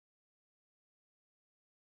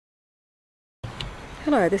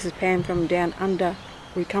Hello, this is Pam from Down Under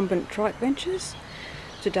Recumbent Trike Ventures.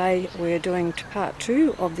 Today we're doing part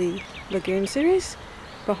 2 of the Lagoon series.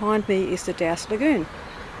 Behind me is the Dowse Lagoon.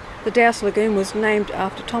 The Dowse Lagoon was named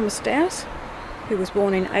after Thomas Dowse, who was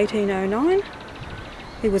born in 1809.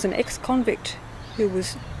 He was an ex-convict who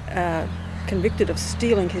was convicted of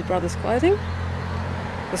stealing his brother's clothing.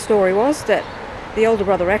 The story was that the older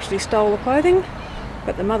brother actually stole the clothing,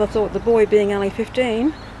 but the mother thought the boy, being only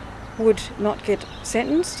 15, would not get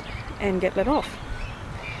sentenced and get let off.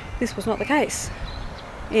 This was not the case.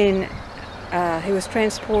 He was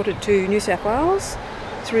transported to New South Wales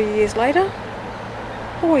 3 years later.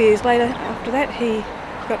 4 years later after that he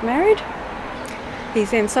got married. He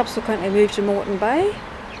then subsequently moved to Moreton Bay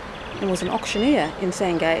and was an auctioneer in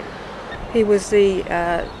Sandgate. He was the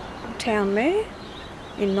town mayor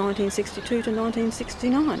in 1962 to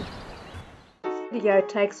 1969. Video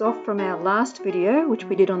takes off from our last video, which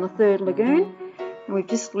we did on the Third Lagoon, and we've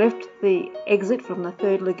just left the exit from the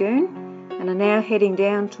Third Lagoon and are now heading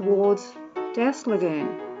down towards Dowse Lagoon.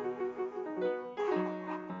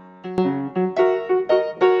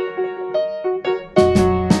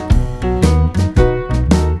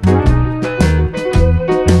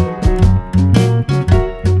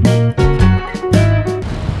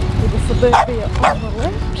 With the suburbia on the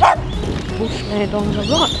left, bushland on the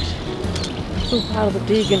right. Still part of the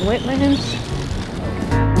Deagon Wetlands.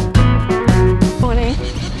 Morning.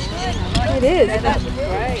 It is. Yeah, that's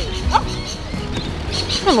great.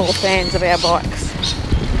 I'm all fans of our bikes.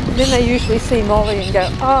 And then they usually see Molly and go,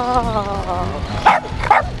 oh.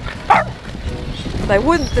 They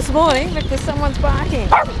wouldn't this morning because someone's barking.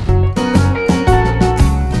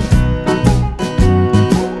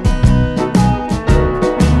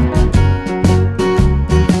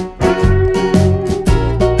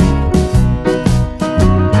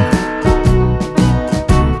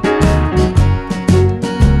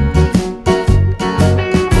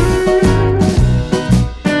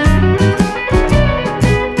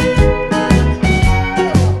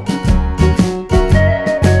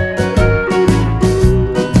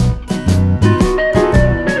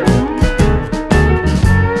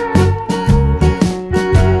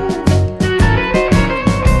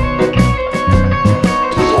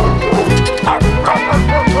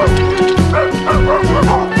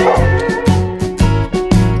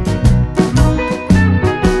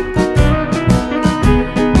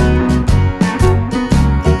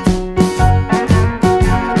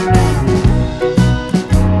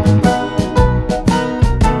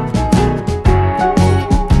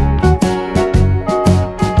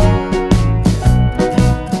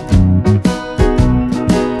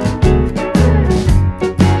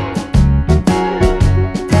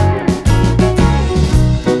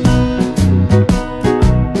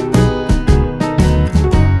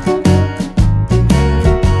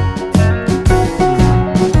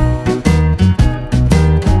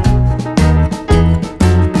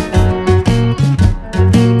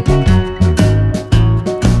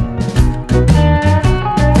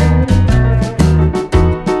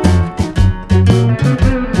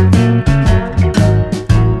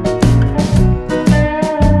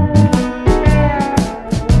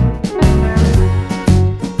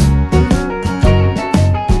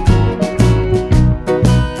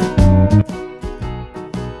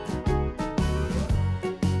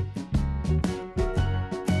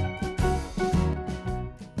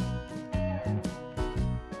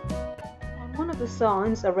 The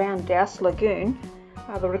signs around Dowse Lagoon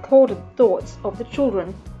are the recorded thoughts of the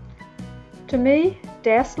children. To me,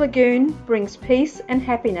 Dowse Lagoon brings peace and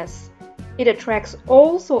happiness. It attracts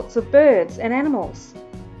all sorts of birds and animals.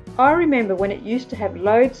 I remember when it used to have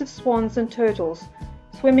loads of swans and turtles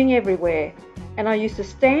swimming everywhere, and I used to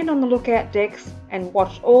stand on the lookout decks and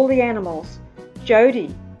watch all the animals.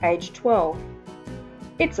 Jodie, age 12.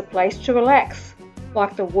 It's a place to relax,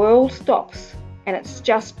 like the world stops and it's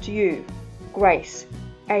just you. Grace,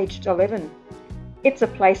 aged 11. It's a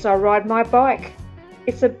place I ride my bike.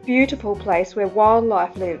 It's a beautiful place where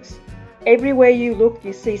wildlife lives. Everywhere you look,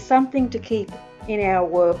 you see something to keep in our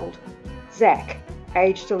world. Zach,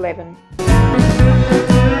 aged 11.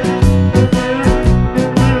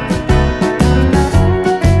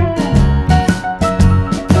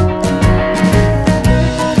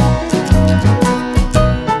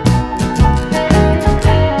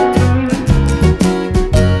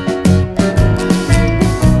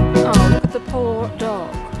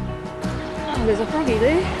 There's a froggy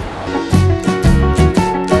there.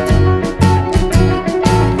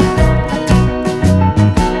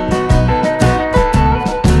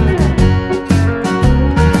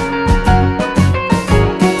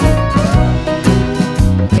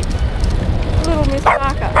 Little Miss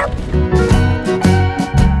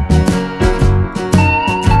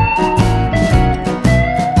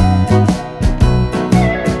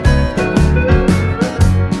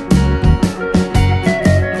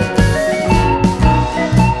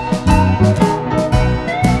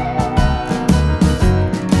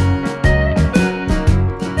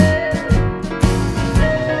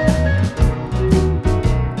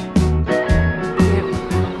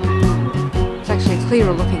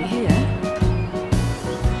clearer looking here.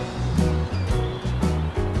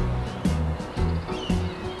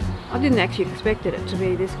 I didn't actually expect it to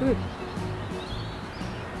be this good.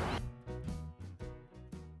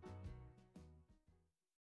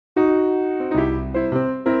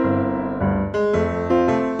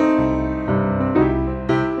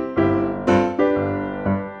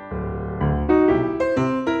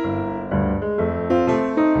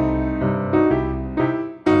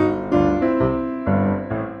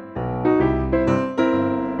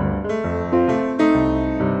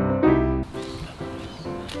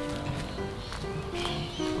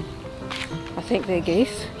 I think they're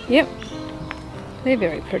geese. Yep, they're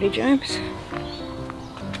very pretty, James.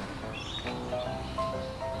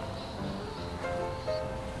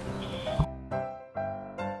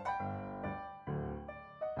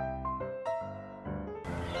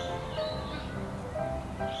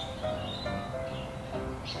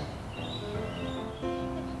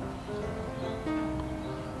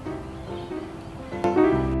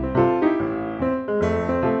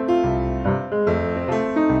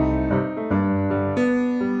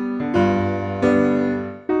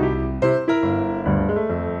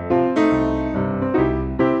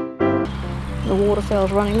 The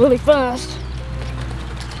waterfowl's running really fast.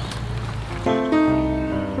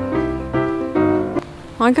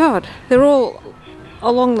 My God, they're all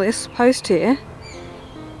along this post here.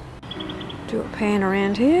 Do a pan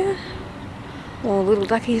around here. All little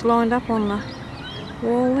duckies lined up on the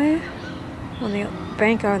wall there. On the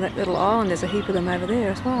bank of that little island, there's a heap of them over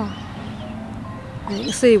there as well. And you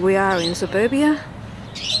can see we are in suburbia.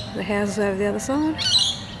 The houses over the other side.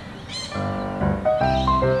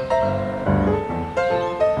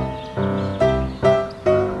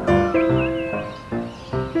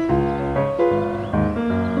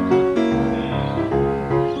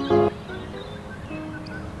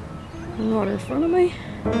 Right in front of me.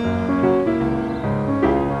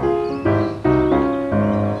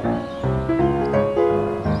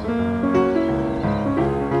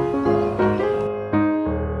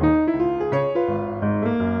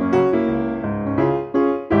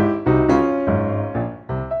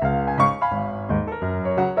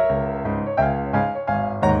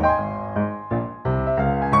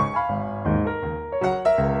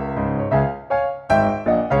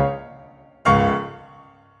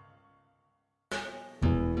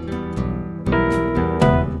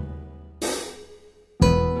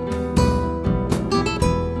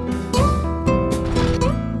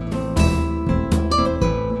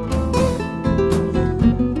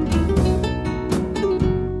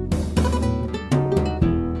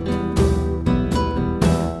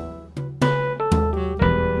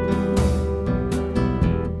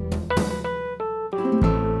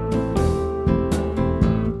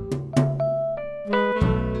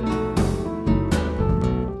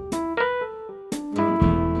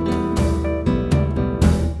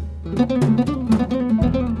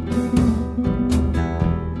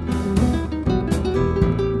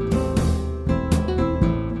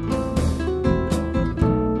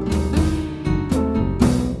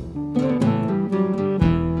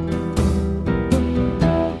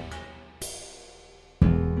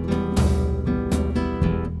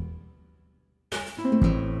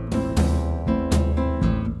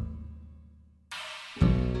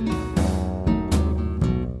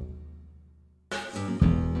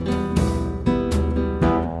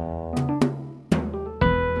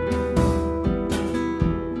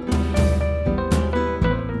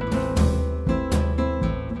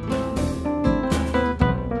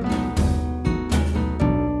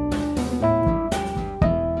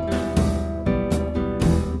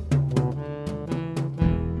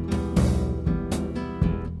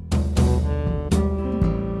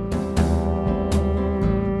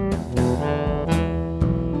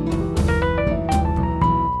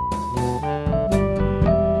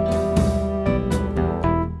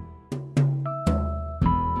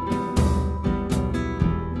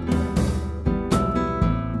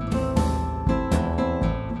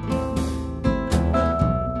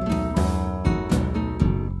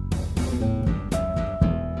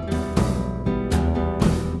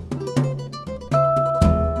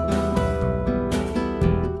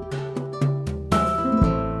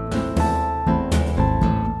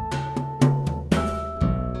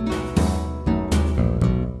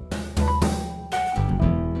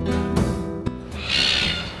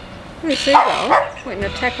 Seagull went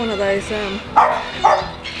and attacked one of those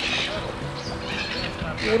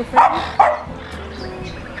waterfowls.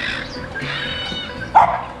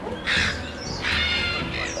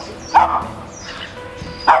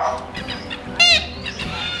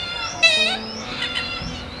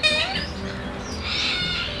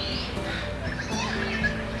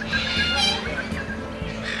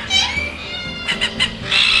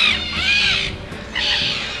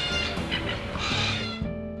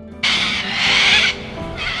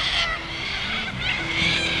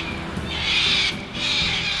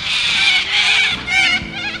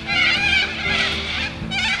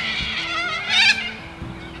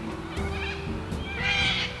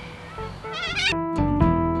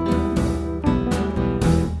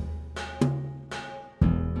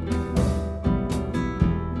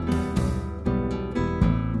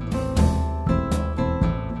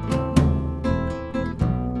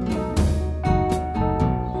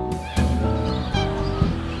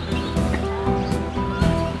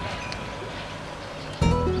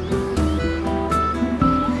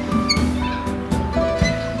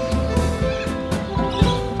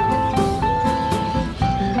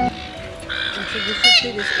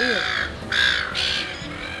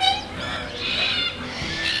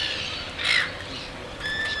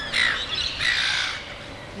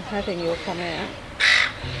 hoping you'll come out.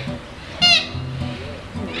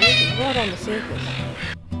 And it is right on the surface.